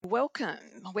Welcome.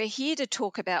 We're here to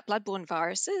talk about bloodborne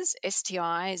viruses,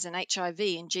 STIs, and HIV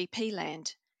in GP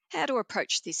land. How to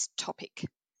approach this topic.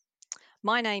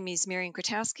 My name is Miriam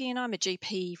Grotowski and I'm a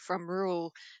GP from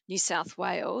rural New South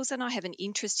Wales, and I have an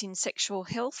interest in sexual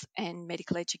health and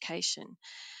medical education.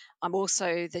 I'm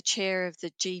also the chair of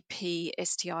the GP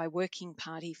STI Working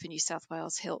Party for New South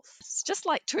Wales Health. I'd just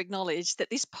like to acknowledge that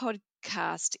this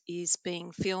podcast is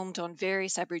being filmed on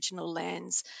various Aboriginal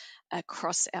lands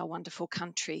across our wonderful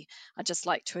country. I'd just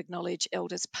like to acknowledge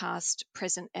elders past,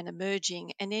 present and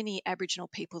emerging, and any Aboriginal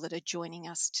people that are joining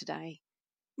us today.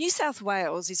 New South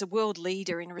Wales is a world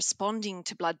leader in responding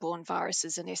to bloodborne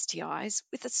viruses and STIs,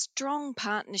 with a strong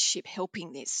partnership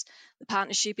helping this. The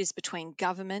partnership is between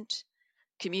government,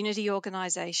 community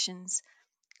organisations,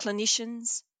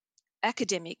 clinicians,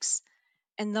 academics,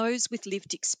 and those with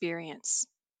lived experience.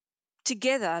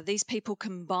 Together, these people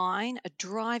combine a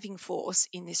driving force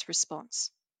in this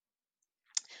response.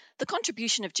 The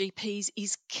contribution of GPs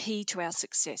is key to our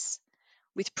success,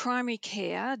 with primary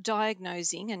care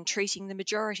diagnosing and treating the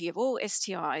majority of all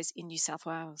STIs in New South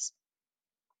Wales.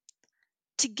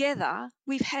 Together,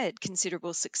 we've had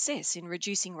considerable success in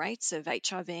reducing rates of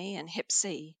HIV and Hep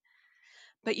C.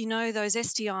 But those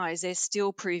STIs, they're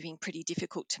still proving pretty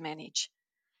difficult to manage.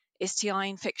 STI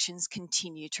infections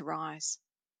continue to rise.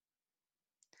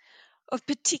 Of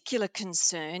particular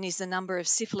concern is the number of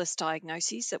syphilis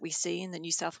diagnoses that we see in the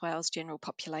New South Wales general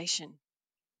population.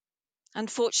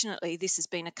 Unfortunately, this has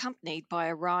been accompanied by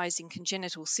a rise in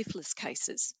congenital syphilis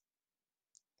cases.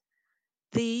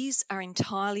 These are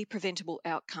entirely preventable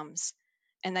outcomes,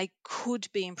 and they could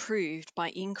be improved by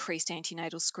increased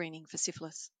antenatal screening for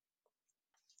syphilis.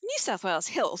 New South Wales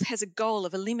Health has a goal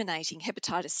of eliminating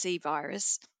hepatitis C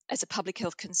virus as a public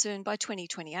health concern by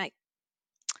 2028.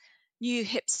 New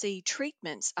Hep C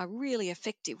treatments are really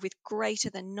effective with greater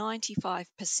than 95%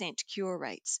 cure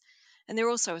rates, and they're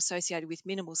also associated with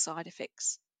minimal side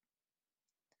effects.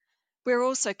 We're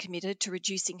also committed to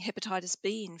reducing hepatitis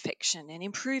B infection and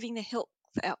improving the health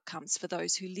outcomes for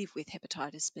those who live with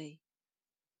hepatitis B.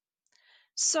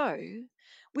 So,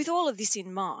 with all of this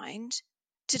in mind,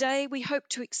 today we hope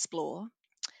to explore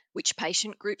which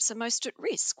patient groups are most at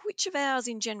risk, which of ours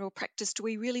in general practice do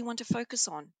we really want to focus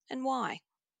on, and why?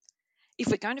 If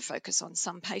we're going to focus on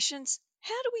some patients,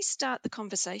 how do we start the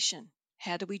conversation?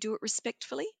 How do we do it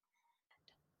respectfully?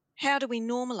 How do we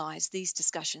normalise these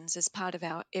discussions as part of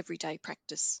our everyday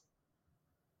practice?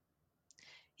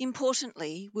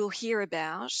 Importantly, we'll hear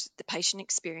about the patient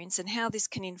experience and how this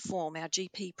can inform our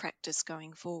GP practice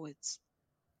going forwards.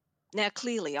 Now,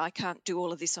 clearly, I can't do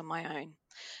all of this on my own,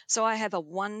 so I have a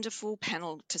wonderful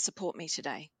panel to support me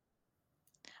today.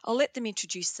 I'll let them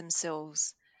introduce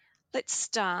themselves. Let's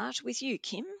start with you,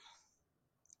 Kim.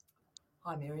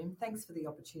 Hi, Miriam. Thanks for the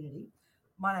opportunity.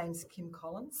 My name's Kim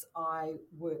Collins. I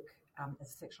work as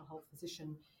a sexual health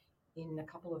physician in a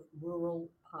couple of rural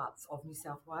parts of New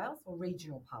South Wales, or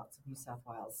regional parts of New South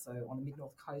Wales, so on the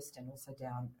mid-north coast and also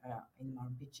down in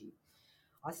Murrumbidgee.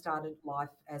 I started life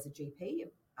as a GP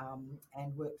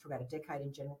and worked for about a decade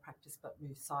in general practice, but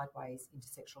moved sideways into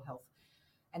sexual health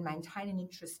and maintain an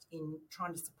interest in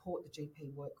trying to support the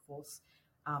GP workforce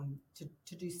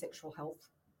to do sexual health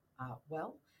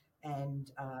well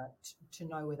and to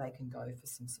know where they can go for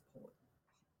some support.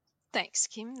 Thanks,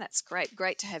 Kim. That's great.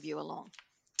 Great to have you along.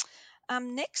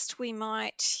 Next, we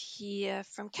might hear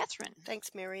from Catherine.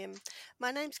 Thanks, Miriam.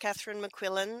 My name's Catherine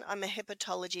McQuillan. I'm a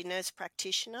hepatology nurse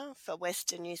practitioner for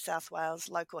Western New South Wales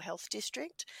Local Health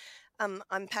District.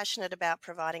 I'm passionate about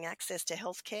providing access to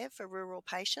healthcare for rural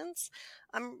patients.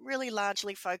 I'm really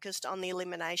largely focused on the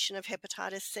elimination of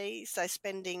hepatitis C, so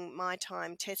spending my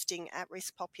time testing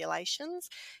at-risk populations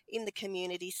in the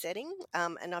community setting.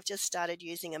 And I've just started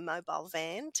using a mobile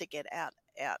van to get out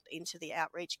into the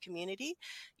outreach community,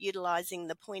 utilising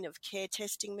the point of care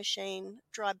testing machine,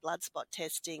 dry blood spot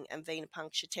testing and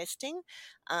venipuncture testing.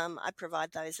 I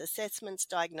provide those assessments,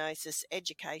 diagnosis,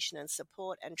 education and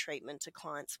support and treatment to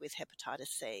clients with hepatitis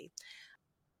C.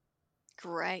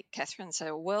 Great, Catherine. So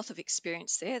a wealth of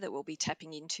experience there that we'll be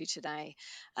tapping into today.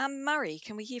 Murray,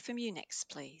 can we hear from you next,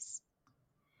 please?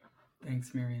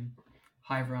 Thanks, Miriam.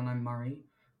 Hi, everyone. I'm Murray.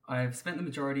 I've spent the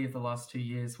majority of the last 2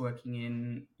 years working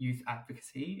in youth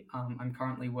advocacy. I'm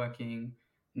currently working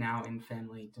now in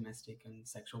family, domestic and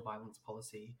sexual violence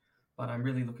policy, but I'm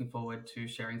really looking forward to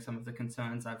sharing some of the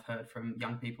concerns I've heard from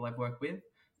young people I've worked with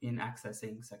in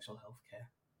accessing sexual health care.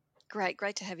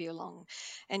 Great to have you along.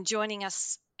 And joining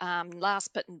us last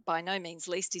but by no means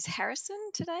least is Harrison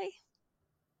today.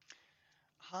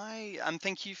 Hi,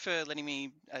 thank you for letting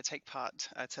me take part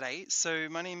today. So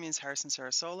my name is Harrison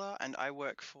Sarasola and I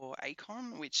work for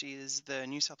ACON, which is the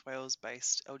New South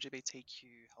Wales-based LGBTQ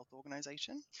health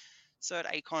organisation. So at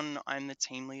ACON, I'm the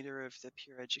team leader of the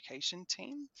peer education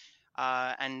team.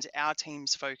 And our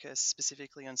teams focus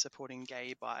specifically on supporting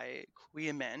gay, bi,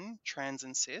 queer men, trans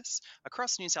and cis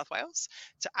across New South Wales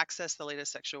to access the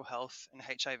latest sexual health and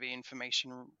HIV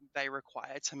information they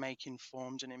require to make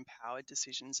informed and empowered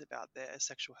decisions about their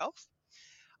sexual health.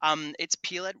 It's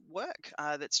peer-led work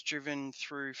that's driven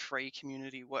through free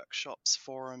community workshops,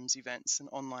 forums, events, and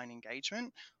online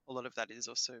engagement. A lot of that is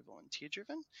also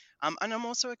volunteer-driven. And I'm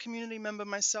also a community member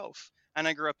myself, and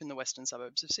I grew up in the western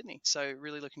suburbs of Sydney. So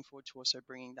really looking forward to also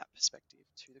bringing that perspective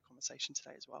to the conversation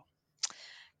today as well.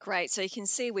 Great. So you can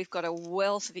see we've got a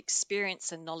wealth of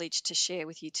experience and knowledge to share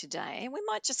with you today. And we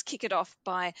might just kick it off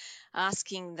by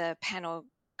asking the panel,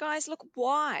 guys, look,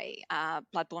 why are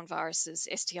bloodborne viruses,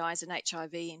 STIs and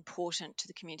HIV important to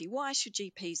the community? Why should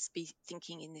GPs be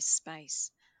thinking in this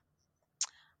space?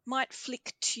 Might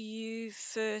flick to you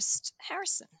first,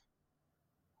 Harrison.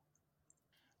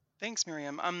 Thanks,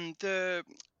 Miriam. I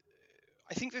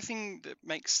think the thing that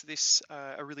makes this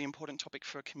a really important topic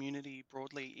for a community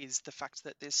broadly is the fact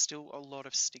that there's still a lot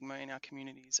of stigma in our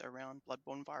communities around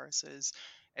bloodborne viruses,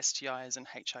 STIs, and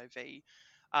HIV.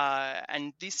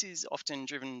 And this is often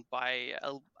driven by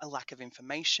a lack of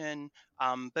information,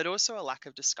 but also a lack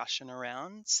of discussion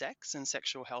around sex and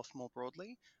sexual health more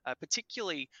broadly,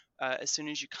 particularly as soon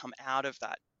as you come out of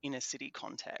that inner city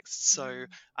context. So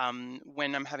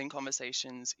when I'm having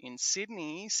conversations in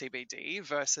Sydney CBD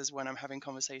versus when I'm having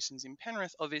conversations in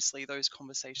Penrith, obviously those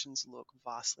conversations look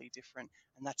vastly different,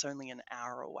 and that's only an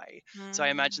hour away. So I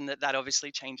imagine that obviously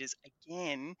changes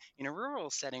again in a rural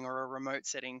setting or a remote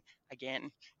setting again.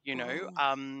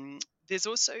 There's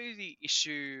also the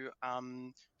issue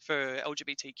for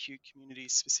LGBTQ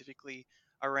communities specifically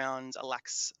around a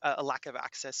lack of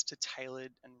access to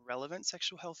tailored and relevant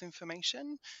sexual health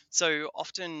information. So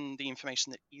often the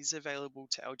information that is available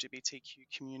to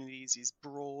LGBTQ communities is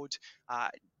broad,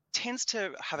 tends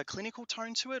to have a clinical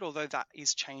tone to it, although that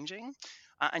is changing,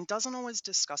 and doesn't always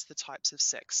discuss the types of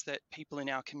sex that people in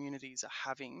our communities are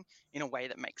having in a way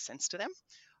that makes sense to them.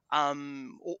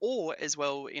 Or as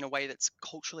well in a way that's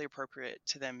culturally appropriate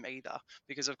to them either,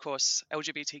 because of course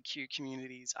LGBTQ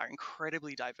communities are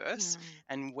incredibly diverse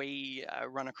and we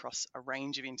run across a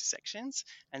range of intersections,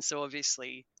 and so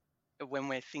obviously when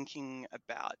we're thinking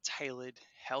about tailored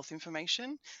health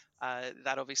information,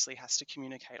 that obviously has to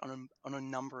communicate on a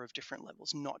number of different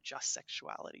levels, not just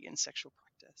sexuality and sexual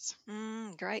practice.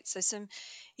 Great. So some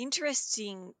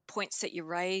interesting points that you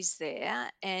raised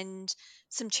there, and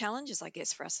some challenges, I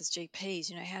guess, for us as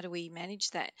GPs. How do we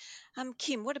manage that?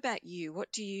 Kim, what about you?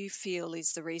 What do you feel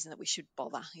is the reason that we should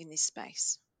bother in this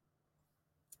space?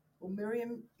 Well,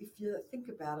 Miriam, if you think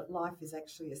about it, life is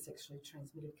actually a sexually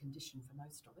transmitted condition for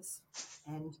most of us,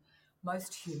 and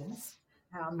most humans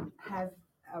have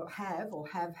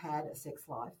had a sex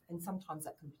life, and sometimes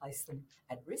that can place them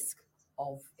at risk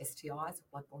of STIs,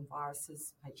 bloodborne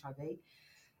viruses, HIV,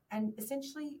 and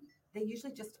essentially they're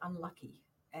usually just unlucky.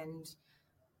 And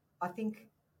I think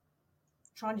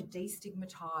trying to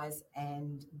destigmatise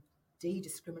and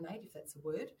de-discriminate, if that's a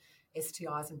word,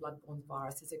 STIs and bloodborne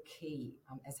viruses are key,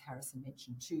 as Harrison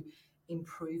mentioned, to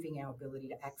improving our ability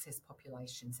to access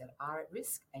populations that are at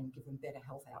risk and give them better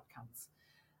health outcomes.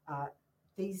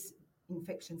 These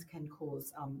infections can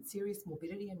cause serious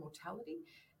morbidity and mortality,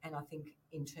 and I think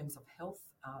in terms of health,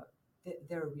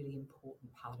 they're a really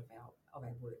important part of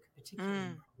our work, particularly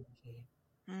in primary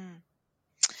care.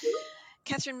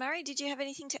 Catherine Murray, did you have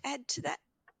anything to add to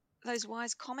those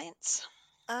wise comments?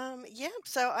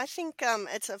 So I think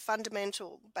it's a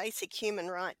fundamental, basic human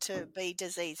right to be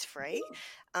disease-free.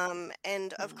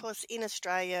 And of course, in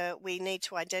Australia, we need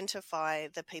to identify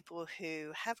the people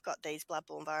who have got these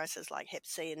bloodborne viruses like Hep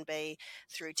C and B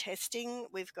through testing.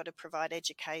 We've got to provide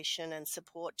education and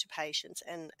support to patients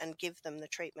and give them the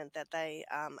treatment that they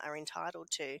are entitled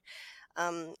to.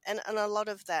 And a lot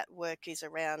of that work is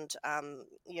around,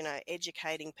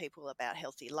 educating people about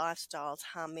healthy lifestyles,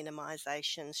 harm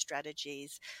minimisation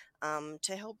strategies,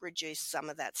 to help reduce some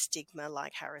of that stigma,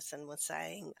 like Harrison was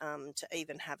saying, to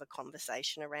even have a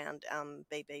conversation around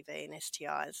BBV and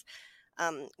STIs.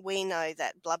 We know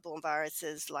that bloodborne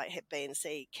viruses like Hep B and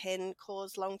C can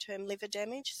cause long-term liver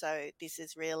damage. So this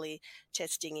is really,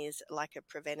 testing is like a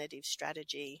preventative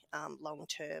strategy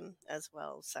long-term as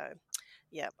well. So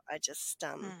yeah, I just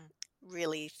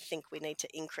really think we need to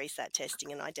increase that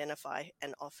testing and identify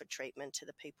and offer treatment to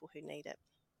the people who need it.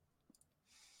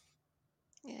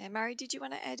 Yeah, Murray, did you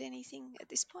want to add anything at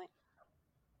this point?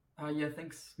 Yeah,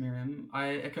 thanks, Miriam.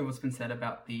 I echo what's been said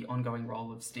about the ongoing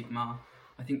role of stigma.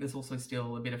 I think there's also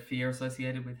still a bit of fear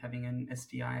associated with having an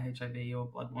STI, HIV, or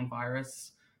bloodborne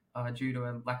virus due to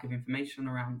a lack of information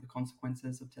around the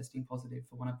consequences of testing positive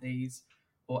for one of these,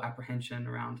 or apprehension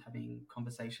around having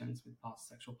conversations with past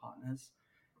sexual partners.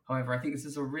 However, I think this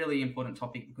is a really important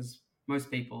topic because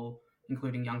most people,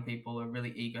 including young people, are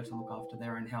really eager to look after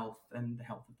their own health and the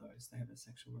health of those they have a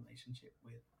sexual relationship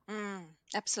with.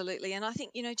 Absolutely. And I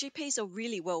think, GPs are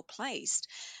really well placed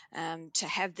to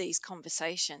have these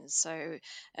conversations. So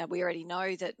we already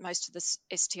know that most of the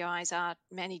STIs are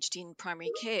managed in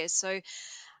primary care. So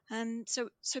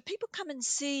people come and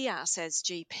see us as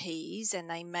GPs and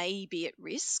they may be at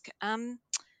risk. How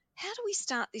do we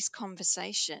start this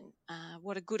conversation?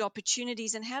 What are good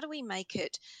opportunities and how do we make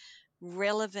it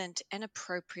relevant and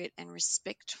appropriate and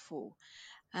respectful?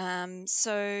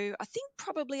 So I think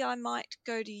probably I might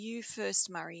go to you first,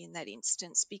 Murray, in that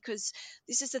instance, because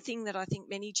this is the thing that I think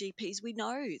many GPs, we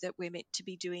know that we're meant to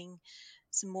be doing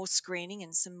some more screening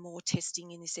and some more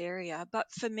testing in this area. But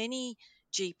for many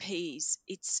GPs,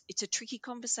 it's a tricky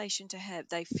conversation to have.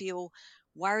 They feel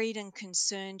worried and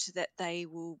concerned that they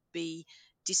will be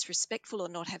disrespectful or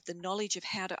not have the knowledge of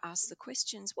how to ask the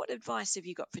questions. What advice have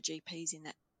you got for GPs in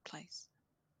that place?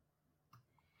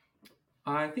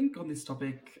 I think on this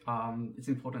topic, it's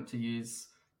important to use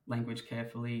language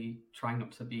carefully, trying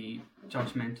not to be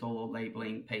judgmental or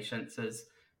labeling patients as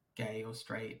gay or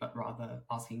straight, but rather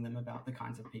asking them about the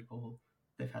kinds of people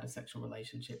they've had a sexual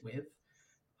relationship with.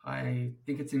 I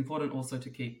think it's important also to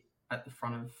keep at the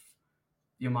front of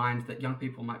your mind that young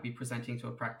people might be presenting to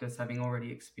a practice having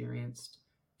already experienced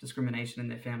discrimination in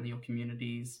their family or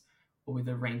communities, or with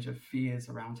a range of fears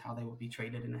around how they will be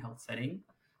treated in a health setting.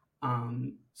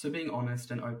 So being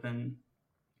honest and open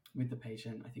with the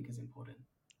patient, I think, is important.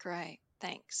 Great,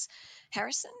 thanks.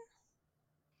 Harrison?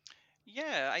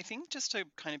 Yeah, I think just to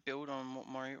kind of build on what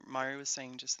Mari was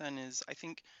saying just then is I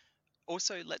think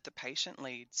also let the patient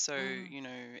lead. So,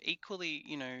 equally,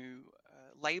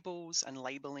 labels and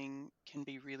labeling can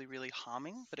be really, really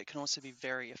harming, but it can also be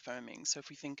very affirming. So if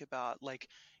we think about like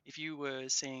if you were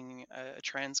seeing a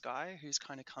trans guy who's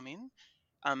kind of come in,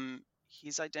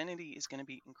 his identity is going to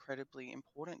be incredibly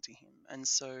important to him. And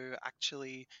so,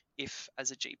 actually, if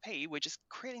as a GP, we're just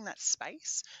creating that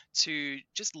space to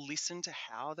just listen to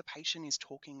how the patient is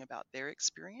talking about their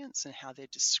experience and how they're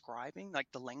describing, like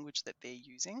the language that they're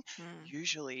using,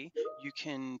 usually you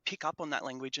can pick up on that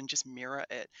language and just mirror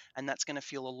it. And that's going to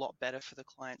feel a lot better for the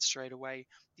client straight away.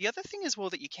 The other thing as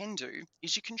well that you can do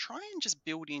is you can try and just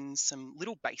build in some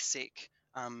little basic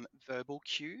verbal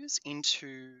cues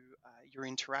into your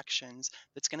interactions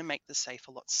that's going to make the safe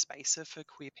a lot spacer for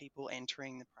queer people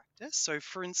entering the practice. So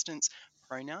for instance,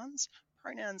 pronouns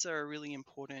are a really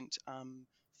important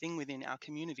thing within our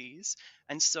communities.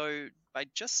 And so by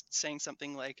just saying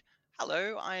something like,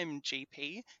 hello, I'm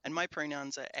GP and my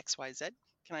pronouns are XYZ,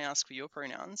 can I ask for your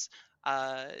pronouns?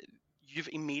 You've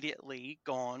immediately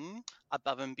gone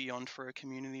above and beyond for a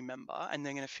community member, and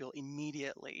they're going to feel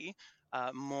immediately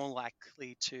more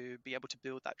likely to be able to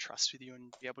build that trust with you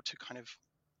and be able to kind of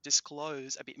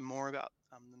disclose a bit more about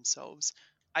themselves.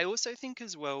 I also think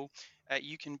as well,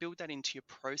 you can build that into your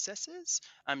processes.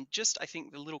 I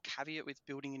think the little caveat with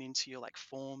building it into your like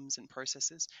forms and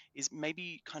processes is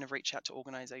maybe kind of reach out to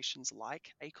organizations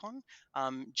like ACON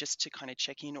just to kind of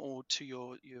check in, or to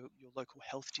your local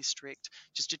health district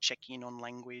just to check in on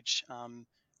language,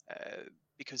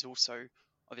 because also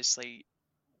obviously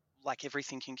like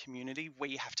everything in community,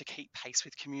 we have to keep pace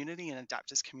with community and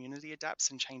adapt as community adapts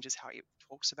and changes how it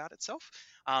talks about itself.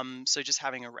 So just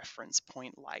having a reference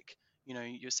point like,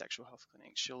 your sexual health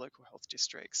clinics, your local health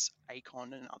districts,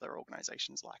 ACON and other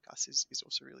organisations like us is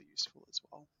also really useful as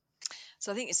well.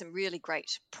 So I think there's some really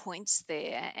great points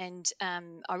there. And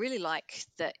I really like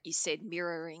that you said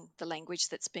mirroring the language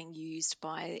that's being used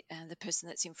by the person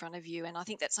that's in front of you. And I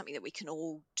think that's something that we can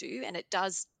all do. And it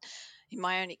does, in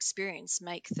my own experience,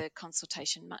 make the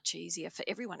consultation much easier for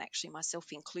everyone, actually, myself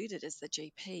included as the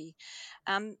GP.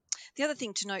 The other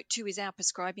thing to note too is our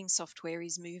prescribing software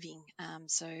is moving.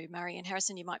 So Murray and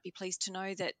Harrison, you might be pleased to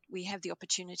know that we have the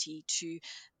opportunity to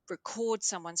record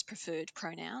someone's preferred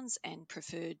pronouns and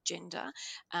preferred gender,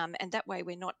 and that way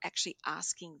we're not actually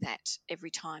asking that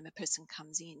every time a person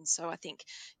comes in. So I think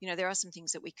there are some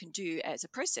things that we can do as a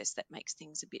process that makes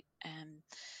things a bit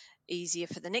easier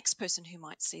for the next person who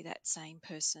might see that same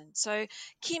person. So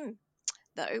Kim,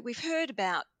 though, we've heard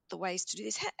about the ways to do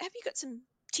this. Have you got some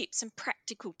tips, some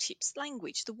practical tips?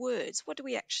 Language, the words, what do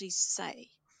we actually say?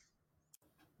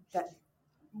 That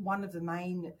one of the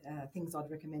main things I'd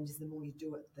recommend is the more you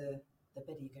do it, the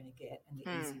better you're going to get and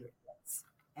the easier it gets.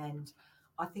 And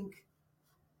I think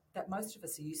that most of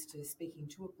us are used to speaking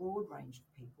to a broad range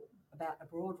of people about a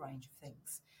broad range of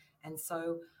things. And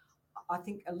so I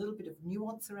think a little bit of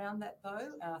nuance around that,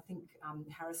 though. I think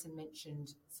Harrison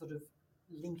mentioned sort of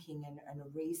linking and a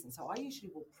reason. So I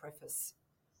usually will preface,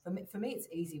 for me it's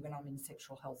easy when I'm in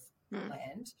sexual health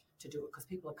land to do it because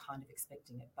people are kind of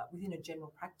expecting it. But within a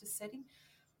general practice setting,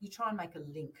 you try and make a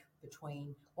link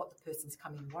between what the person's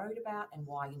coming worried about and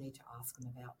why you need to ask them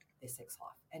about their sex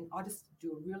life. And I just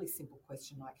do a really simple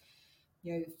question like,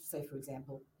 say for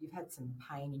example, you've had some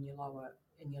pain in your lower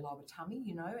tummy,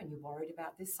 and you're worried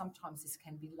about this. Sometimes this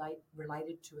can be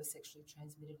related to a sexually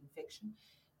transmitted infection.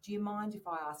 Do you mind if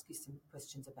I ask you some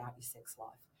questions about your sex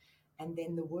life? And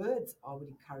then the words I would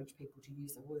encourage people to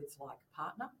use are words like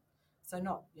partner. So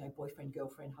not, boyfriend,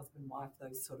 girlfriend, husband, wife,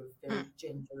 those sort of very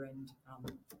gender and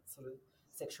sort of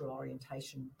sexual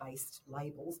orientation-based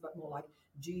labels, but more like,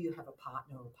 do you have a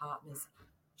partner or partners?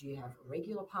 Do you have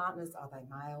regular partners? Are they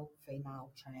male,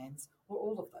 female, trans, or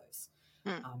all of those?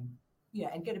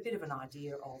 And get a bit of an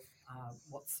idea of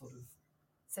what sort of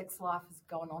sex life is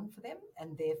going on for them,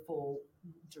 and therefore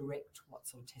direct what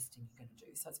sort of testing you're going to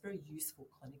do. So it's very useful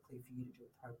clinically for you to do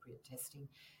appropriate testing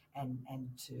and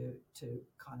to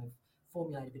kind of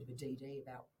formulate a bit of a DD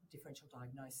about differential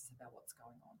diagnosis about what's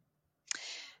going on.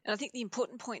 And I think the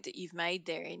important point that you've made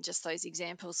there in just those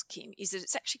examples, Kim, is that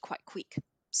it's actually quite quick.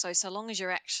 So long as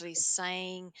you're actually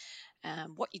saying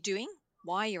what you're doing,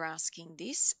 why you're asking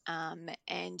this,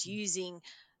 and using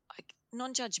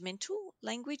non-judgmental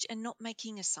language and not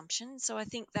making assumptions. So I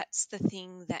think that's the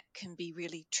thing that can be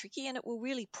really tricky, and it will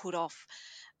really put off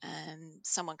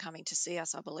someone coming to see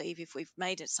us, I believe, if we've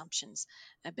made assumptions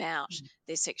about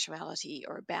their sexuality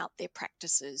or about their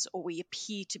practices, or we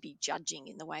appear to be judging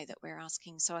in the way that we're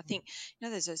asking. So I think,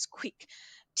 there's those quick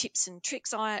tips and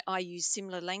tricks. I use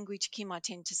similar language, Kim. I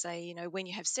tend to say, when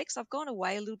you have sex, I've gone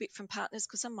away a little bit from partners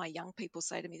because some of my young people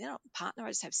say to me, they're not a partner, I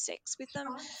just have sex with them.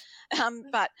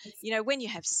 But, when you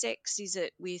have sex, is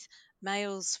it with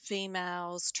males,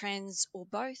 females, trans, or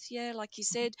both? Yeah, like you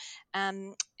said.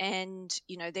 And,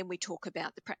 then we talk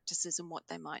about the practices and what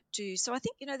they might do. So I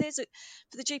think,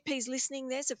 for the GPs listening,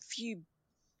 there's a few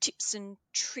tips and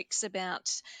tricks about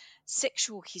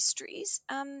sexual histories.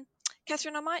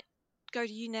 Catherine, I might go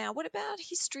to you now. What about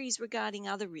histories regarding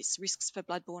other risks for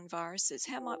bloodborne viruses?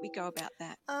 How might we go about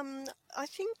that? I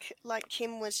think, like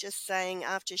Kim was just saying,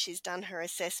 after she's done her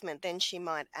assessment, then she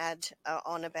might add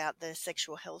on about the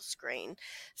sexual health screen.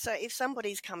 So if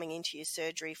somebody's coming into your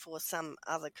surgery for some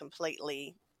other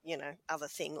completely other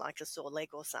thing like a sore leg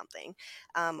or something,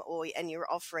 and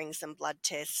you're offering some blood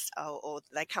tests, or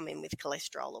they come in with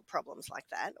cholesterol or problems like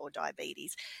that, or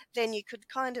diabetes, then you could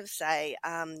kind of say,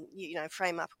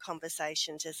 frame up a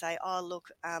conversation to say, oh, look,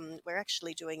 we're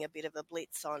actually doing a bit of a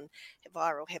blitz on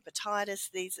viral hepatitis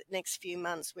these next few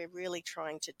months. We're really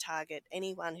trying to target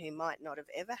anyone who might not have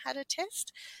ever had a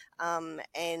test.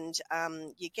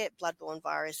 You get bloodborne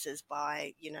viruses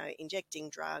by, injecting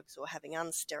drugs or having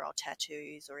unsterile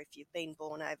tattoos, or if you've been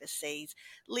born overseas,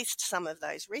 list some of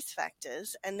those risk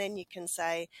factors. And then you can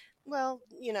say, well,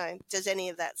 does any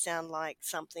of that sound like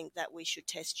something that we should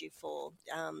test you for?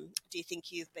 Do you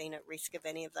think you've been at risk of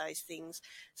any of those things?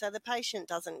 So the patient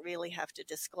doesn't really have to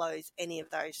disclose any of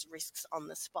those risks on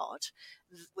the spot.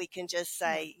 We can just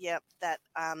say, yes,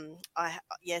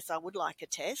 I would like a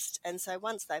test. And so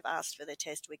once they've asked for the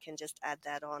test, we can just add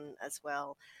that on as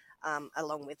well.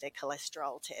 Along with their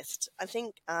cholesterol test. I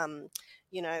think,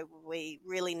 we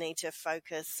really need to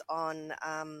focus on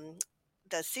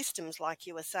the systems, like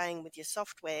you were saying, with your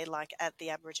software, like at the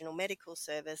Aboriginal Medical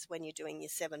Service, when you're doing your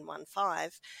 715,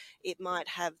 it might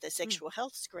have the sexual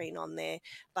health screen on there,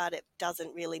 but it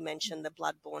doesn't really mention the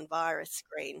bloodborne virus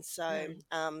screen. So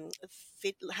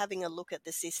having a look at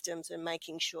the systems and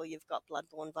making sure you've got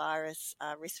bloodborne virus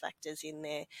risk factors in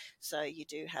there. So you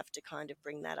do have to kind of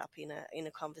bring that up in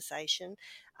a conversation.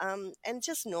 And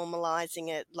just normalizing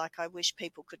it. Like, I wish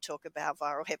people could talk about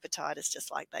viral hepatitis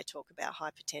just like they talk about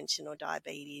hypertension or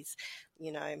diabetes,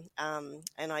 and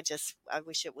I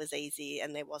wish it was easy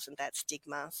and there wasn't that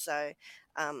stigma. So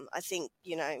I think,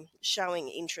 showing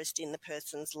interest in the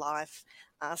person's life,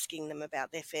 asking them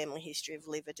about their family history of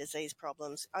liver disease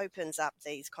problems opens up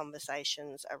these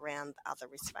conversations around other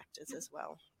risk factors as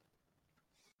well.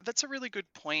 That's a really good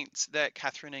point that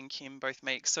Catherine and Kim both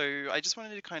make. So I just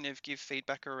wanted to kind of give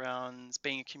feedback around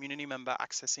being a community member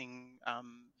accessing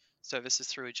services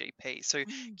through a GP. So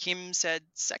Kim said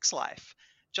sex life.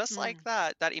 Just like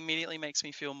that immediately makes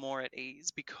me feel more at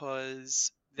ease,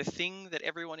 because the thing that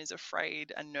everyone is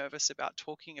afraid and nervous about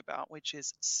talking about, which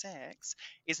is sex,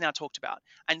 is now talked about.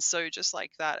 And so, just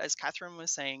like that, as Catherine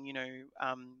was saying,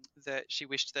 that she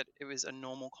wished that it was a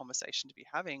normal conversation to be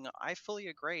having, I fully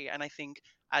agree. And I think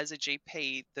as a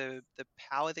GP, the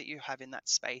power that you have in that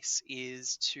space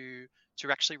is to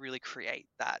actually really create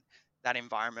that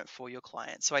environment for your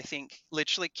client. So I think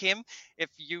literally, Kim, if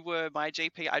you were my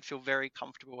GP, I'd feel very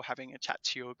comfortable having a chat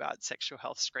to you about sexual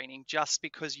health screening, just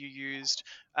because you used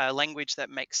language that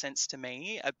makes sense to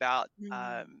me about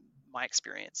my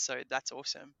experience. So that's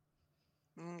awesome.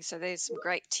 So there's some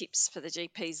great tips for the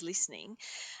GPs listening.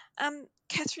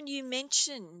 Catherine, you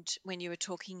mentioned when you were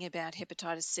talking about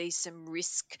hepatitis C some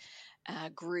risk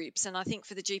groups, and I think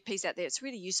for the GPs out there, it's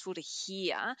really useful to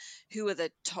hear who are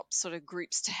the top sort of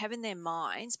groups to have in their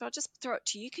minds. But I'll just throw it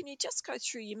to you. Can you just go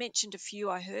through? You mentioned a few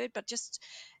I heard, but just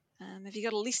have you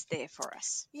got a list there for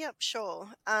us? Yep, sure.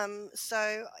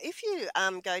 So if you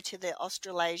go to the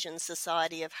Australasian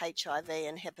Society of HIV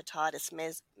and Hepatitis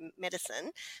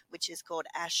Medicine, which is called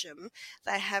ASHM,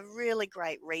 they have really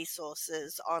great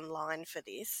resources online for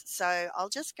this. So I'll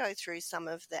just go through some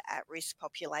of the at-risk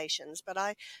populations, but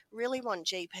I really want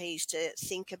GPs to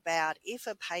think about if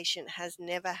a patient has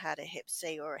never had a Hep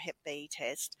C or a Hep B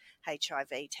test,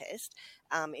 HIV test,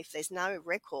 if there's no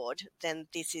record, then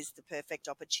this is the perfect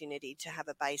opportunity to have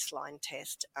a baseline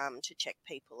test to check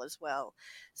people as well.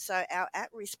 So our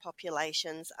at-risk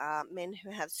populations are men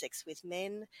who have sex with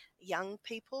men, young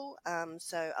people.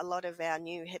 So a lot of our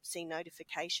new Hep C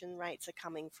notification rates are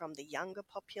coming from the younger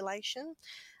population.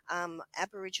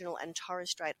 Aboriginal and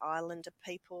Torres Strait Islander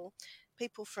people,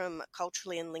 people from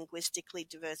culturally and linguistically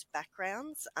diverse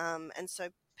backgrounds, and so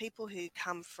people who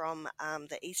come from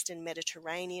the Eastern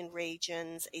Mediterranean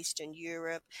regions, Eastern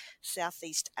Europe,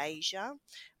 Southeast Asia,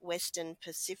 Western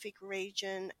Pacific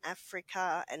region,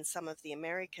 Africa, and some of the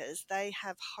Americas, they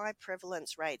have high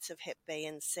prevalence rates of Hep B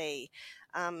and C.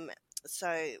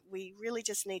 So we really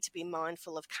just need to be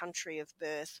mindful of country of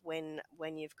birth when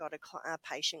you've got a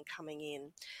patient coming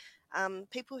in.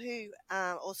 People who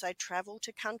also travel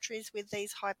to countries with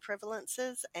these high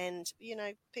prevalences, and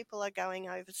people are going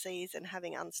overseas and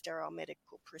having unsterile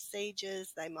medical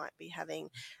procedures. They might be having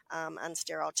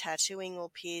unsterile tattooing or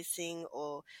piercing,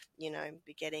 or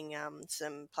be getting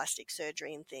some plastic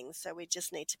surgery and things. So we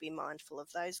just need to be mindful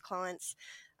of those clients.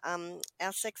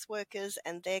 Our sex workers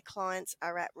and their clients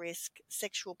are at risk.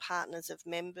 Sexual partners of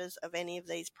members of any of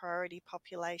these priority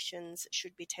populations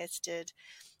should be tested.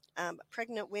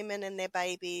 Pregnant women and their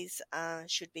babies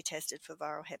should be tested for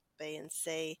viral Hep B and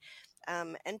C.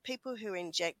 And people who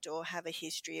inject or have a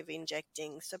history of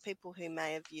injecting, so people who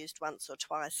may have used once or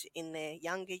twice in their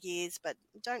younger years but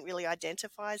don't really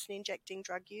identify as an injecting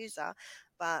drug user,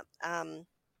 but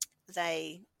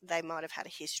they might have had a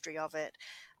history of it.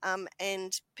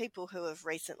 And people who have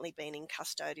recently been in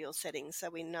custodial settings. So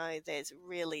we know there's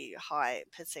really high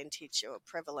percentage or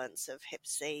prevalence of Hep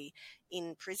C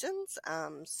in prisons.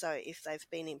 So if they've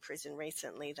been in prison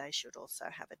recently, they should also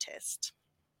have a test.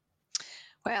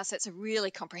 Wow, so it's a really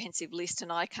comprehensive list,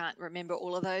 and I can't remember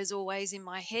all of those always in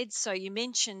my head. So you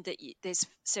mentioned that there's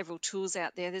several tools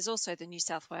out there. There's also the New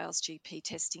South Wales GP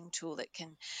testing tool that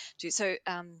can do so.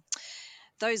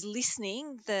 Those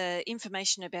listening, the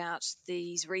information about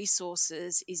these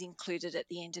resources is included at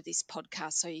the end of this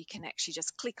podcast, so you can actually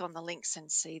just click on the links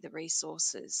and see the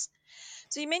resources.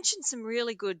 So you mentioned some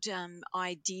really good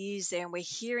ideas there, and we're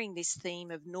hearing this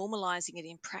theme of normalising it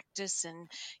in practice and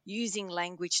using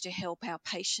language to help our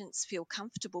patients feel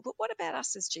comfortable. But what about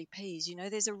us as GPs?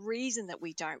 There's a reason that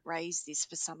we don't raise this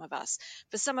for some of us.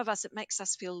 For some of us, it makes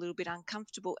us feel a little bit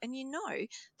uncomfortable, and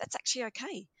that's actually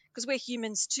okay, because we're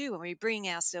humans too, and we bring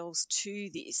ourselves to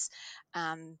this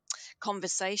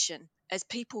conversation as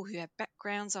people who have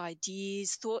backgrounds,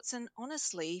 ideas, thoughts, and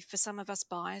honestly, for some of us,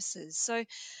 biases. So,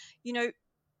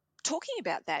 talking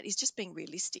about that is just being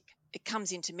realistic. It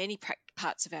comes into many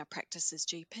parts of our practice as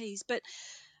GPs. But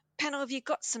panel, have you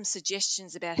got some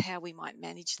suggestions about how we might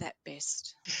manage that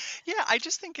best? Yeah, I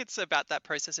just think it's about that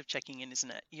process of checking in,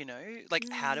 isn't it?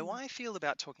 How do I feel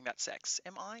about talking about sex?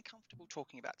 Am I comfortable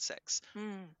talking about sex?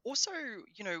 Also,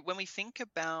 when we think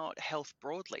about health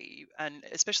broadly, and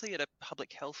especially at a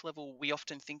public health level, we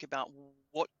often think about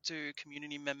what do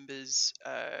community members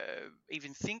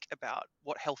even think about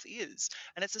what health is.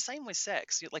 And it's the same with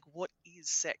sex. Like, what is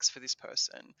sex for this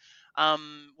person?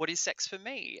 What is sex for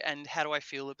me? And how do I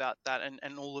feel about that?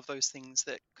 And all of those things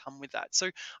that come with that. So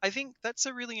I think that's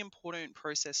a really important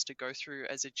process to go through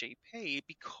as a GP,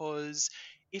 because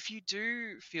if you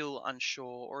do feel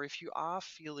unsure, or if you are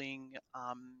feeling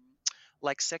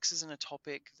like sex isn't a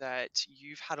topic that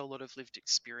you've had a lot of lived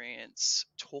experience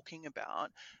talking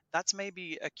about, that's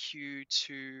maybe a cue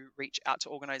to reach out to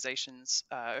organizations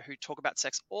who talk about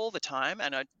sex all the time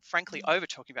and are frankly over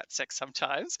talking about sex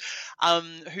sometimes,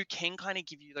 who can kind of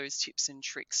give you those tips and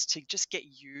tricks to just get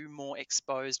you more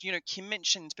exposed. You know, Kim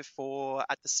mentioned before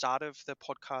at the start of the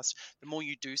podcast, the more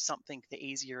you do something, the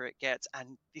easier it gets.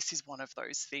 And this is one of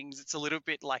those things. It's a little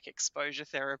bit like exposure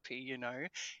therapy, you know,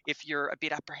 if you're a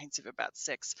bit apprehensive about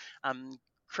sex,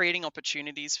 creating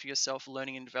opportunities for yourself,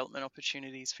 learning and development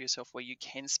opportunities for yourself where you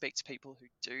can speak to people who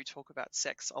do talk about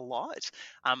sex a lot,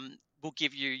 will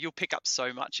give you'll pick up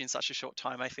so much in such a short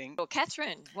time, I think. Well,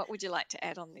 Catherine, what would you like to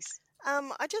add on this?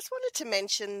 I just wanted to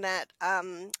mention that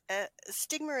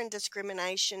stigma and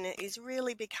discrimination is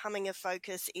really becoming a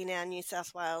focus in our New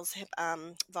South Wales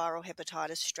viral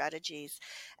hepatitis strategies.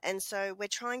 And so we're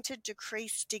trying to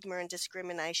decrease stigma and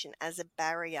discrimination as a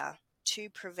barrier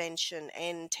to prevention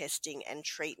and testing and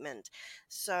treatment.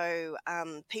 So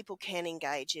people can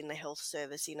engage in the health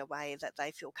service in a way that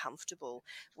they feel comfortable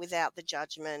without the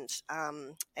judgment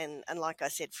and like I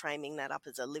said, framing that up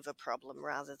as a liver problem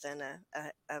rather than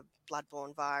a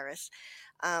bloodborne virus.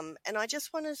 And I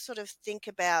just want to sort of think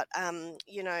about,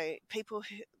 people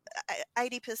who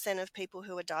 80% of people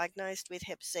who are diagnosed with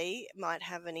Hep C might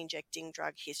have an injecting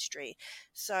drug history.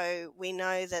 So we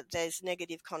know that there's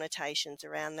negative connotations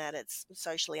around that. It's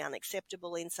socially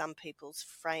unacceptable in some people's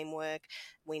framework.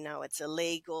 We know it's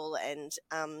illegal, and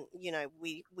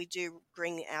we do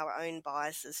bring our own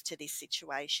biases to this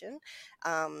situation,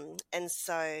 and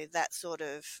so that sort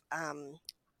of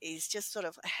is just sort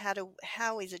of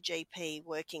how is a GP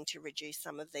working to reduce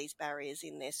some of these barriers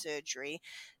in their surgery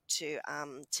to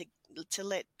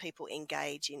let people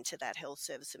engage into that health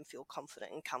service and feel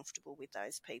confident and comfortable with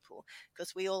those people,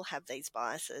 because we all have these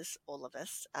biases, all of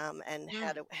us, and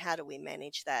how do we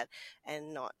manage that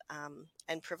and not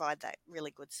and provide that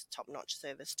really good top-notch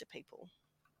service to people.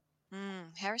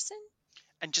 Harrison?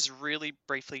 And just really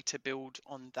briefly to build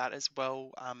on that as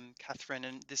well, Catherine,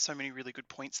 and there's so many really good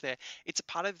points there. It's a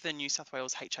part of the New South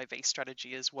Wales HIV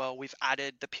strategy as well. We've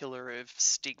added the pillar of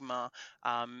stigma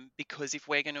because if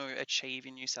we're going to achieve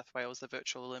in New South Wales the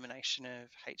virtual elimination of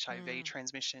HIV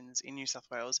transmissions in New South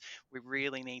Wales, we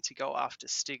really need to go after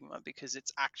stigma, because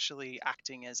it's actually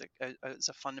acting as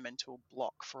a fundamental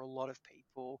block for a lot of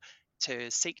people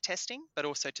to seek testing, but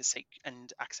also to seek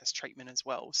and access treatment as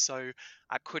well. So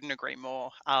I couldn't agree more.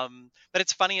 But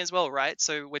it's funny as well, right?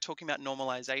 So we're talking about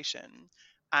normalization,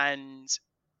 and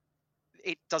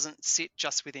it doesn't sit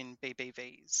just within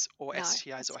BBVs or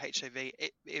STIs or HIV.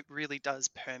 It really does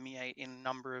permeate in a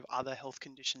number of other health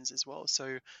conditions as well.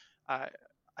 So I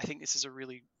think this is a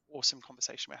really awesome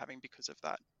conversation we're having because of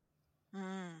that.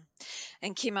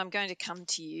 And Kim, I'm going to come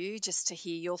to you just to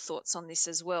hear your thoughts on this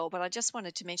as well. But I just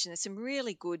wanted to mention there's some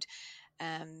really good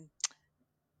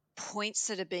points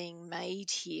that are being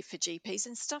made here for GPs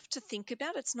and stuff to think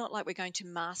about. It's not like we're going to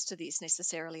master this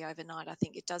necessarily overnight. I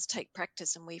think it does take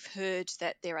practice, and we've heard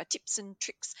that there are tips and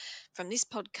tricks from this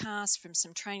podcast, from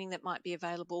some training that might be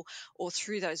available, or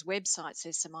through those websites.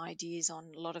 There's some ideas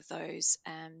on a lot of those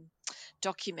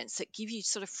documents that give you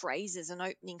sort of phrases and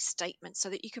opening statements so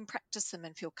that you can practice them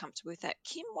and feel comfortable with that.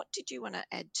 Kim, what did you want to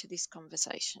add to this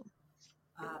conversation?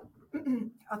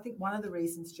 I think one of the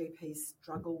reasons GPs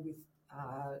struggle with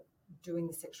doing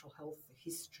the sexual health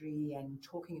history and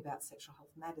talking about sexual health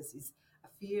matters is a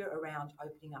fear around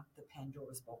opening up the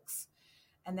Pandora's box.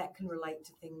 And that can relate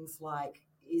to things like,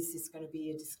 is this going to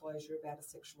be a disclosure about a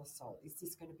sexual assault? Is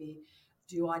this going to be,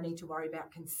 do I need to worry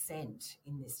about consent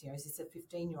in this? Is this a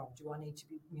 15-year-old? Do I need to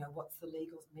be, what's the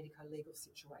medico-legal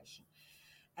situation?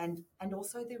 And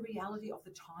also the reality of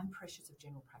the time pressures of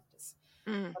general practice.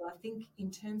 But I think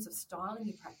in terms of styling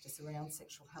your practice around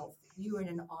sexual health, you are in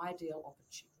an ideal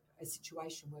a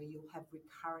situation where you'll have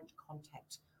recurrent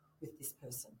contact with this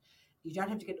person. You don't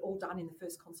have to get it all done in the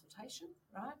first consultation,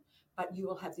 right? But you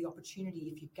will have the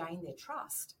opportunity, if you gain their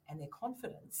trust and their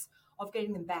confidence, of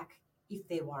getting them back if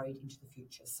they're worried into the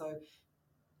future. So,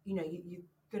 you're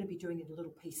going to be doing it in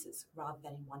little pieces rather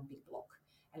than in one big block.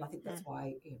 And I think that's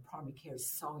why primary care is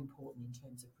so important in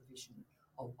terms of provision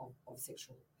of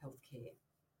sexual health care.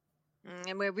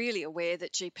 And we're really aware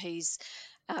that GPs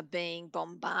are being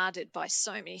bombarded by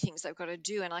so many things they've got to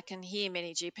do. And I can hear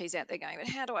many GPs out there going, but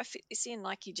how do I fit this in,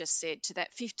 like you just said, to that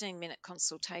 15-minute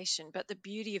consultation? But the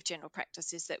beauty of general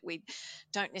practice is that we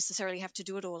don't necessarily have to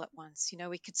do it all at once.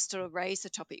 We could sort of raise the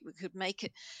topic. We could make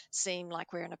it seem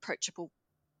like we're an approachable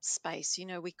space.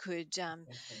 We could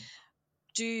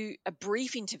do a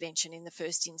brief intervention in the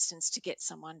first instance to get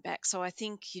someone back. So I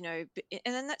think, and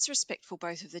then that's respectful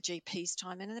both of the GP's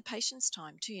time and the patient's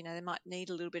time too. They might need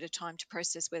a little bit of time to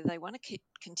process whether they want to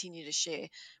continue to share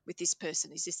with this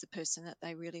person. Is this the person that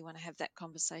they really want to have that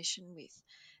conversation with?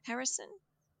 Harrison?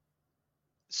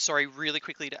 Sorry, really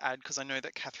quickly to add, because I know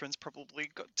that Catherine's probably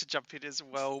got to jump in as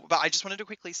well, but I just wanted to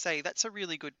quickly say that's a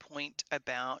really good point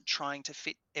about trying to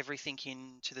fit everything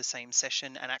into the same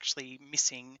session and actually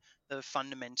missing the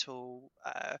fundamental,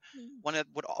 one of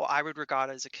what I would regard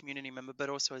as a community member, but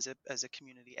also as a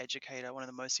community educator. One of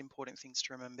the most important things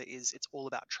to remember is it's all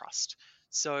about trust.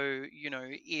 So,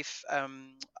 if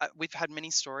we've had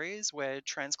many stories where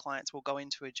trans clients will go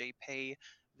into a GP,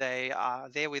 they are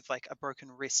there with like a broken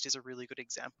wrist is a really good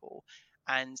example,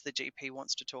 and the GP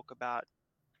wants to talk about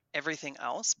everything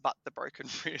else but the broken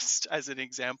wrist as an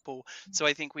example. So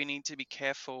I think we need to be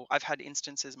careful. I've had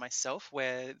instances myself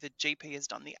where the GP has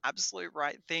done the absolute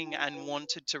right thing and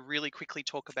wanted to really quickly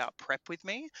talk about PrEP with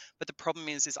me, but the problem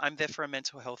is I'm there for a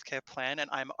mental health care plan and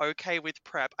I'm okay with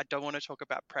PrEP. I don't want to talk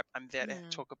about PrEP. I'm there to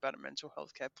talk about a mental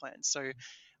health care plan. So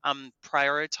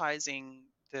prioritizing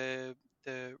the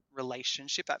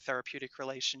relationship, that therapeutic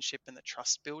relationship and the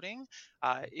trust building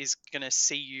is going to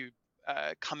see you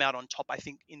come out on top, I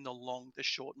think, in the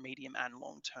short, medium and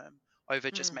long term over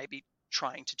just maybe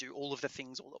trying to do all of the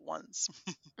things all at once.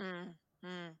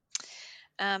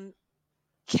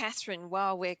 Catherine,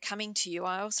 while we're coming to you,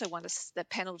 I also want the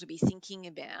panel to be thinking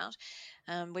about,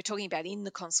 we're talking about in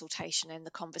the consultation and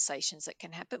the conversations that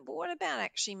can happen, but what about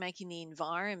actually making the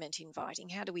environment inviting?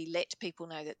 How do we let people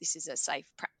know that this is a safe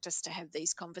practice to have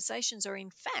these conversations, or in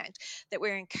fact, that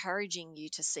we're encouraging you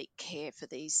to seek care for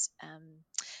these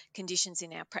conditions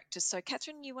in our practice? So,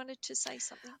 Catherine, you wanted to say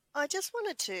something? I just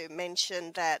wanted to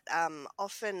mention that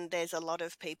often there's a lot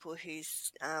of people who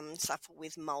suffer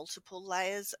with multiple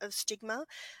layers of stigma.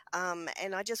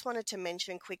 And I just wanted to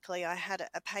mention quickly, I had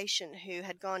a patient who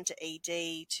had gone to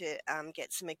ED to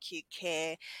get some acute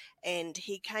care, and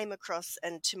he came across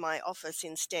and to my office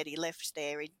instead. He left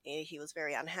there. He was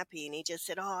very unhappy, and he just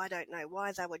said, I don't know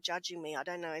why they were judging me. I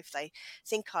don't know if they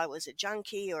think I was a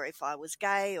junkie or if I was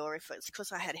gay or if it's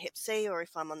because I had Hep C or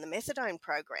if I'm on the methadone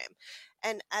program.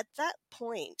 And at that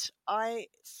point, I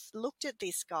looked at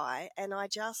this guy and I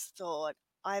just thought,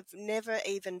 I've never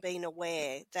even been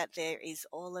aware that there is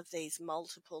all of these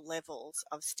multiple levels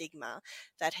of stigma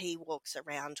that he walks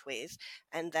around with,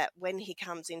 and that when he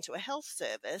comes into a health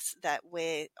service that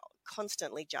we're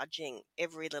constantly judging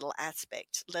every little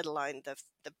aspect, let alone the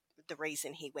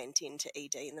reason he went into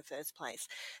ED in the first place.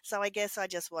 So I guess I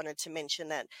just wanted to mention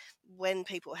that when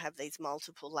people have these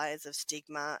multiple layers of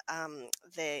stigma,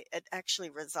 it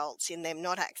actually results in them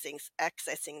not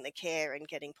accessing the care and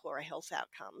getting poorer health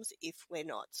outcomes if we're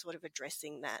not sort of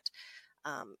addressing that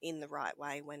in the right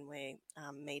way when we're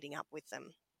meeting up with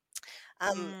them.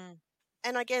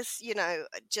 And I guess,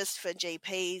 just for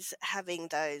GPs, having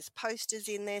those posters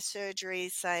in their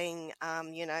surgeries saying,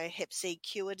 Hep C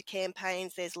cured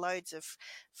campaigns, there's loads of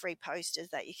free posters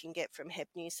that you can get from Hep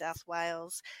New South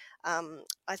Wales.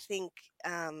 I think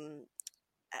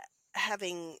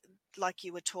having, like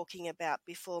you were talking about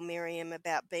before, Miriam,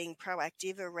 about being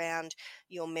proactive around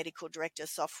your medical director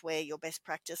software, your best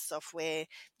practice software.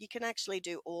 You can actually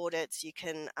do audits, you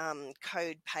can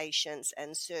code patients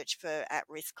and search for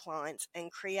at-risk clients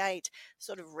and create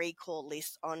sort of recall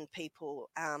lists on people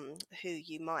who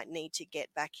you might need to get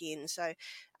back in. So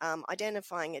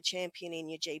identifying a champion in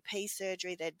your GP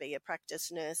surgery, there'd be a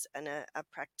practice nurse and a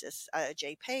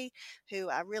GP who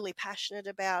are really passionate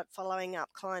about following up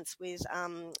clients with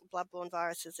bloodborne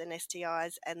viruses and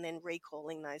STIs, and then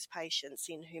recalling those patients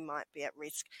in who might be at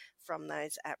risk from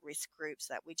those at-risk groups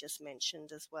that we just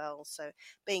mentioned as well. So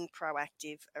being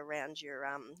proactive around your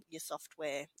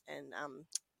software and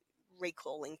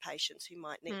recalling patients who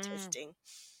might need testing.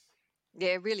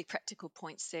 Yeah, really practical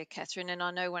points there, Catherine. And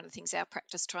I know one of the things our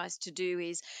practice tries to do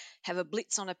is have a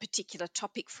blitz on a particular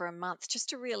topic for a month just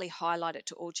to really highlight it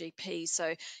to all GPs.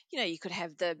 So, you could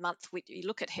have the month where you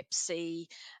look at Hep C,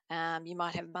 you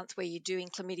might have a month where you're doing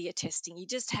chlamydia testing. You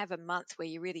just have a month where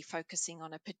you're really focusing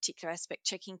on a particular aspect,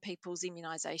 checking people's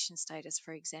immunisation status,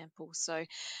 for example. So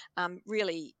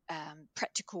really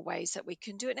practical ways that we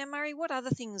can do it. Now, Murray, what other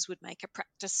things would make a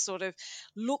practice sort of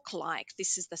look like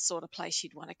this is the sort of place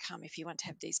you'd want to come if you want to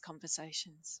have these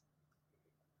conversations?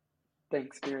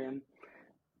 Thanks, Miriam.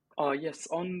 Yes,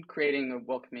 on creating a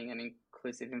welcoming and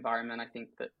inclusive environment, I think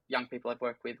that young people I've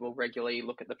worked with will regularly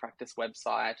look at the practice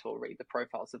website or read the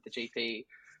profiles of the GP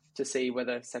to see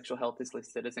whether sexual health is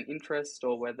listed as an interest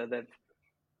or whether they've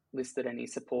listed any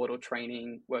support or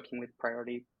training working with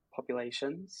priority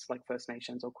populations, like First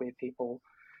Nations or queer people,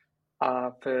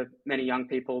 for many young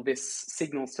people, this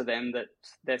signals to them that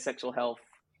their sexual health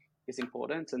is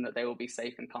important and that they will be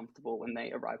safe and comfortable when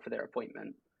they arrive for their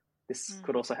appointment. This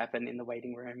could also happen in the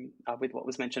waiting room with what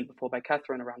was mentioned before by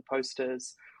Catherine around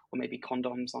posters or maybe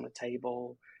condoms on a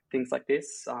table, things like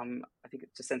this. I think it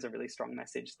just sends a really strong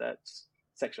message that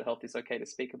sexual health is okay to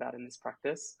speak about in this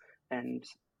practice, and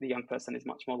the young person is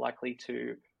much more likely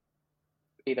to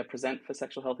either present for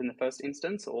sexual health in the first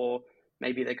instance, or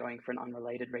maybe they're going for an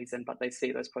unrelated reason, but they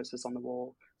see those posters on the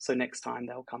wall. So next time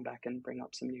they'll come back and bring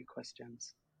up some new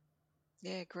questions.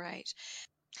 Yeah, great.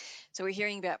 So we're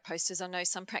hearing about posters. I know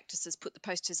some practices put the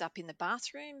posters up in the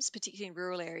bathrooms, particularly in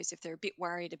rural areas, if they're a bit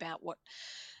worried about what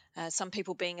some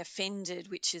people being offended,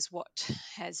 which is what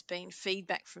has been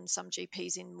feedback from some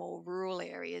GPs in more rural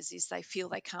areas, is they feel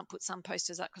they can't put some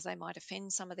posters up because they might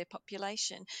offend some of their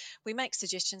population. We make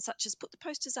suggestions such as put the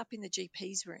posters up in the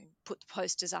GP's room, put the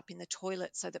posters up in the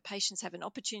toilet so that patients have an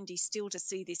opportunity still to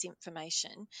see this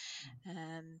information.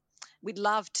 We'd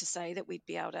love to say that we'd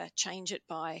be able to change it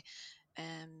by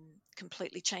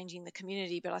completely changing the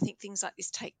community, but I think things like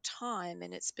this take time,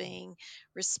 and it's being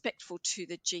respectful to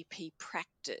the GP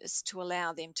practice to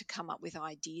allow them to come up with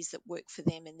ideas that work for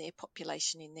them and their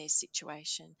population in their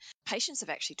situation. Patients have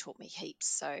actually taught me heaps.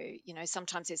 So,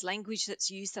 sometimes there's language that's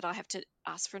used that I have to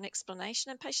ask for an explanation,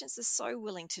 and patients are so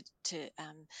willing to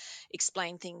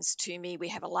explain things to me. We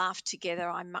have a laugh together.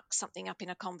 I muck something up in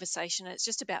a conversation, and it's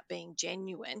just about being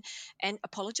genuine and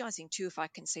apologising too if I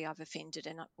can see I've offended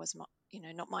and it was not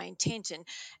my intent.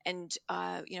 And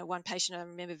one patient I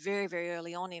remember very, very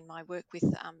early on in my work with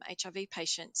HIV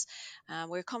patients,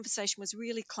 where a conversation was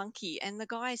really clunky, and the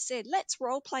guy said, "Let's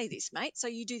role play this, mate, so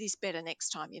you do this better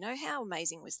next time." How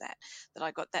amazing was that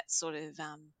I got that sort of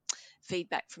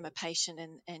feedback from a patient,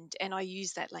 and I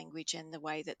use that language and the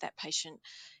way that patient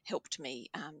helped me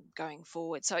going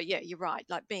forward. So yeah, you're right,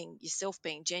 like being yourself,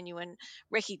 being genuine,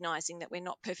 recognizing that we're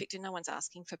not perfect and no one's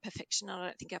asking for perfection. I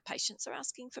don't think our patients are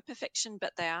asking for perfection,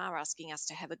 but they are asking us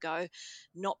to have a go,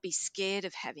 not be scared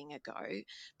of having a go,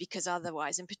 because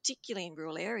otherwise, and particularly in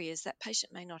rural areas, that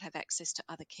patient may not have access to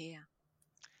other care.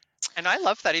 And I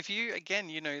love that. If you, again,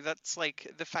 that's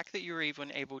like the fact that you're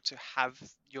even able to have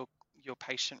your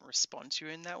patient respond to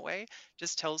you in that way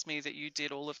just tells me that you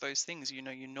did all of those things. You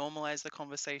normalize the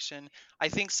conversation. I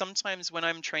think sometimes when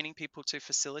I'm training people to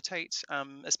facilitate,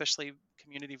 especially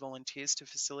community volunteers to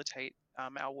facilitate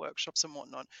our workshops and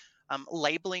whatnot,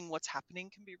 labeling what's happening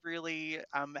can be really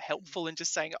helpful, in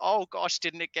just saying, "Oh gosh,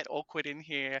 didn't it get awkward in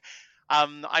here?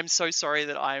 I'm so sorry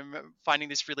that I'm finding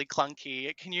this really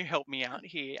clunky. Can you help me out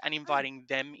here?" And inviting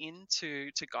them in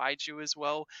to guide you as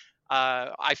well.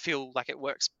 I feel like it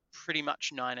works pretty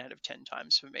much 9 out of 10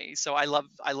 times for me. So I love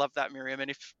that, Miriam.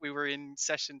 And if we were in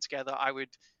session together, I would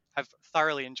have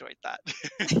thoroughly enjoyed that.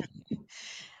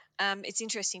 It's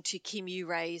interesting too, Kim, you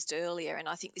raised earlier, and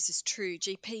I think this is true.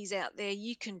 GPs out there,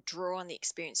 you can draw on the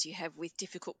experience you have with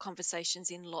difficult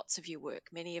conversations in lots of your work.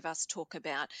 Many of us talk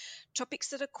about topics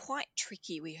that are quite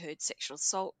tricky. We heard sexual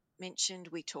assault mentioned.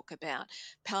 We talk about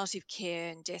palliative care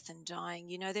and death and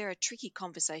dying. There are tricky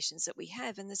conversations that we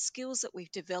have, and the skills that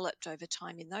we've developed over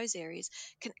time in those areas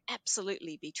can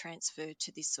absolutely be transferred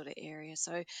to this sort of area.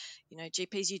 So,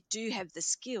 GPs, you do have the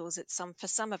skills. For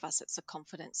some of us, it's the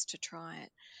confidence to try it.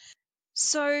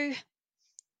 So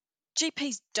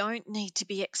GPs don't need to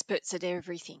be experts at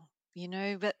everything,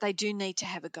 but they do need to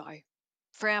have a go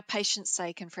for our patients'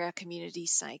 sake and for our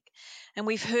community's sake. And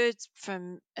we've heard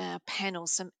from our panel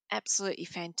some absolutely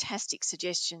fantastic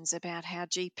suggestions about how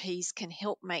GPs can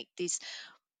help make this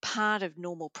part of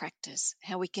normal practice,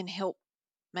 how we can help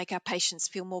make our patients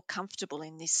feel more comfortable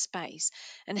in this space,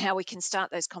 and how we can start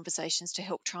those conversations to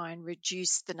help try and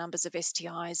reduce the numbers of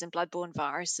STIs and bloodborne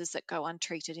viruses that go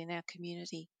untreated in our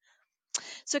community.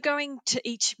 So going to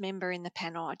each member in the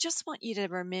panel, I just want you to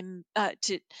remember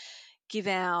to give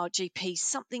our GPs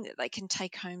something that they can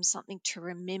take home, something to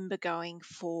remember going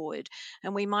forward.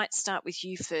 And we might start with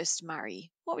you first,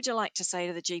 Murray. What would you like to say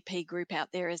to the GP group out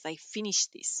there as they finish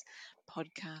this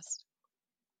podcast?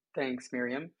 Thanks,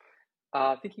 Miriam.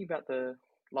 Thinking about the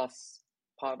last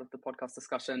part of the podcast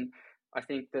discussion, I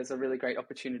think there's a really great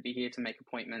opportunity here to make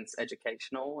appointments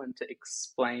educational and to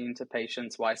explain to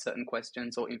patients why certain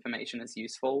questions or information is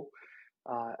useful.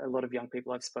 A lot of young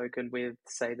people I've spoken with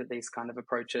say that these kind of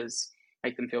approaches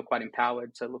make them feel quite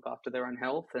empowered to look after their own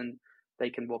health, and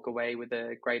they can walk away with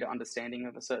a greater understanding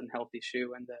of a certain health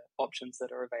issue and the options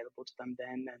that are available to them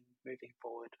then and moving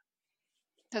forward.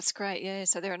 That's great, yeah.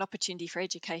 So they're an opportunity for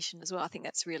education as well. I think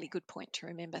that's a really good point to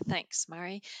remember. Thanks,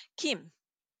 Murray. Kim?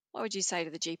 What would you say to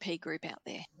the GP group out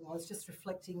there? I was just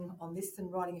reflecting on this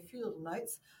and writing a few little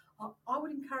notes. I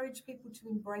would encourage people to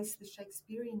embrace the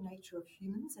Shakespearean nature of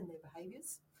humans and their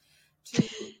behaviours, to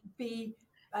be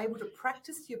able to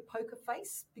practice your poker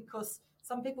face, because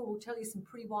some people will tell you some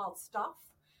pretty wild stuff,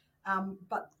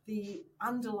 but the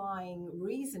underlying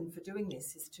reason for doing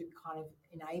this is to kind of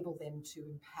enable them to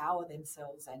empower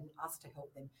themselves and us to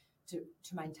help them to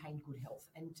maintain good health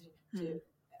and to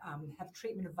have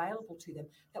treatment available to them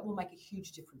that will make a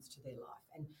huge difference to their life.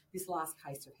 And this last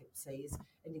case of Hep C is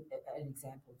an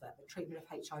example of that. The treatment of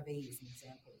HIV is an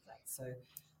example of that. So,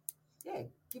 yeah,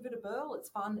 give it a whirl. It's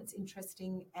fun, it's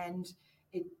interesting, and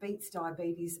it beats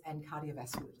diabetes and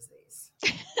cardiovascular disease.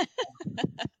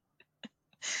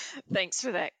 Thanks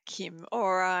for that, Kim.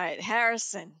 All right,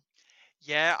 Harrison.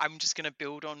 Yeah, I'm just going to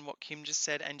build on what Kim just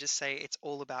said and just say it's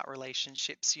all about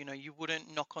relationships. You know, you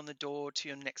wouldn't knock on the door to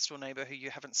your next door neighbor who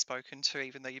you haven't spoken to,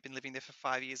 even though you've been living there for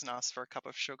 5 years, and ask for a cup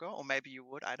of sugar, or maybe you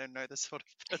would. I don't know the sort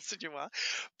of person you are,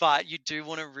 but you do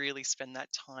want to really spend that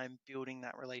time building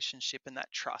that relationship and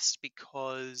that trust,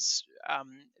 because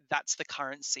that's the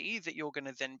currency that you're going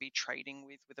to then be trading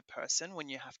with a person when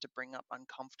you have to bring up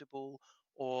uncomfortable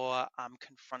or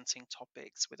confronting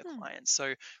topics with a client.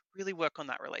 So really work on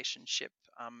that relationship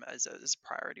as a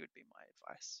priority would be my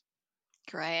advice.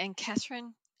 Great. And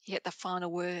Catherine, you get the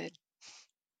final word.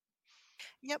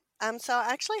 Yep. So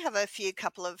I actually have a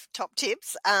couple of top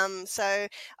tips. So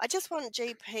I just want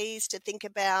GPs to think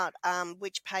about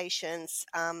which patients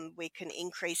we can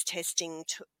increase testing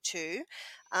to,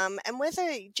 and whether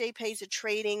GPs are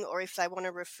treating or if they want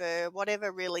to refer,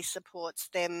 whatever really supports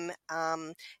them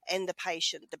and the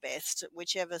patient the best,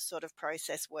 whichever sort of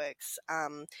process works.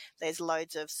 There's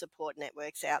loads of support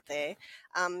networks out there.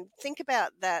 Think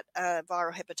about that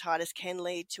viral hepatitis can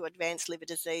lead to advanced liver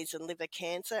disease and liver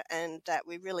cancer, and that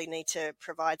we really need to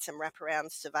provide some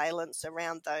wraparound surveillance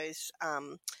around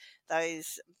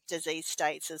those disease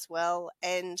states as well.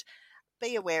 And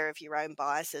be aware of your own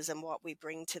biases and what we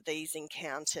bring to these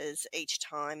encounters each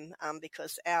time,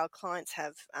 because our clients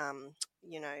have,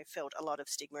 felt a lot of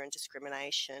stigma and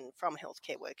discrimination from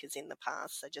healthcare workers in the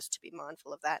past. So just to be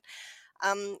mindful of that.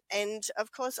 And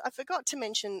of course, I forgot to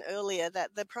mention earlier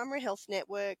that the Primary Health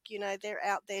Network, they're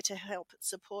out there to help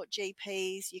support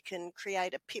GPs. You can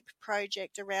create a PIP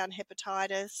project around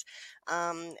hepatitis.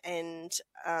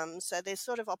 So there's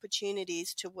sort of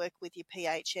opportunities to work with your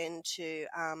PHN to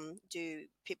do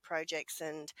PIP projects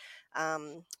and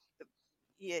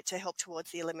to help towards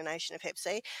the elimination of Hep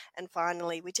C. And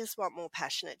finally, we just want more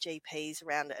passionate GPs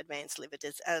around advanced liver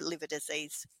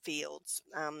disease fields,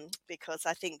 because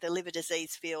I think the liver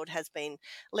disease field has been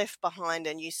left behind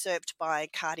and usurped by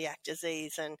cardiac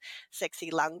disease and sexy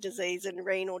lung disease and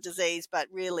renal disease. But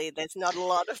really, there's not a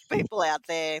lot of people out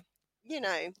there,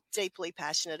 deeply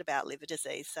passionate about liver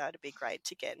disease. So it'd be great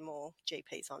to get more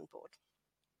GPs on board.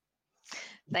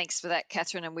 Thanks for that,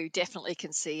 Catherine, and we definitely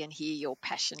can see and hear your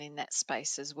passion in that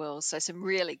space as well. So some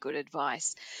really good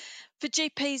advice. For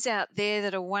GPs out there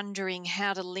that are wondering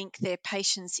how to link their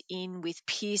patients in with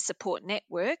peer support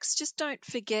networks, just don't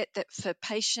forget that for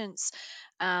patients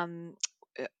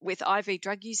with IV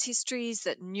drug use histories,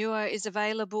 that Newer is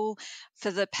available.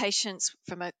 For the patients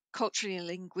from a culturally and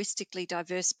linguistically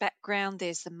diverse background,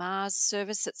 there's the MARS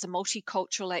service. It's a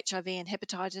multicultural HIV and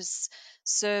hepatitis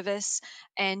service.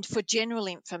 And for general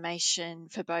information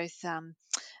for both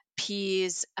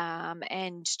peers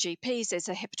and GPs, there's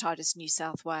a Hepatitis New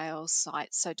South Wales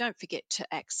site. So don't forget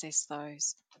to access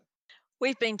those.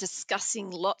 We've been discussing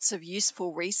lots of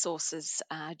useful resources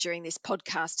during this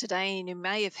podcast today, and you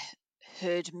may have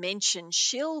heard mention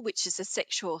SHIL, which is a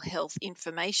sexual health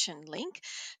information link.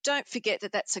 Don't forget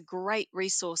that that's a great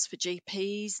resource for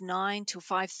GPs, 9 till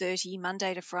 5:30,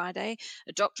 Monday to Friday,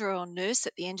 a doctor or nurse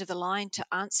at the end of the line to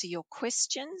answer your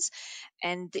questions.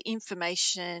 And the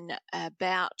information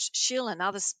about SHIL and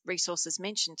other resources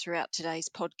mentioned throughout today's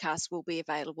podcast will be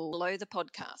available below the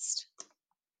podcast.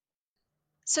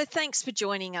 So thanks for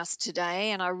joining us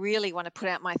today, and I really want to put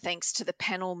out my thanks to the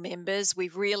panel members.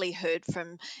 We've really heard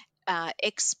from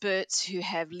experts who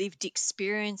have lived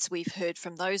experience. We've heard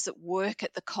from those that work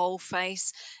at the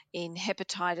coalface in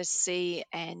hepatitis C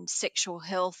and sexual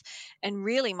health. And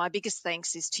really, my biggest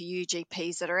thanks is to you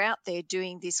GPs that are out there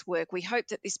doing this work. We hope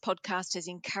that this podcast has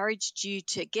encouraged you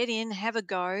to get in, have a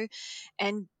go,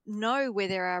 and know where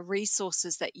there are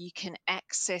resources that you can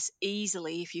access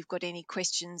easily if you've got any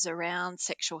questions around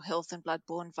sexual health and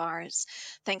bloodborne virus.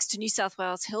 Thanks to New South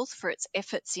Wales Health for its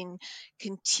efforts in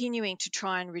continuing to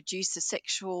try and reduce the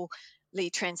sexual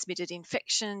transmitted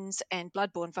infections and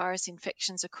bloodborne virus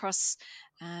infections across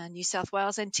New South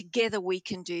Wales. And together we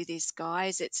can do this,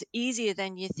 guys. It's easier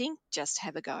than you think. Just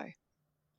have a go.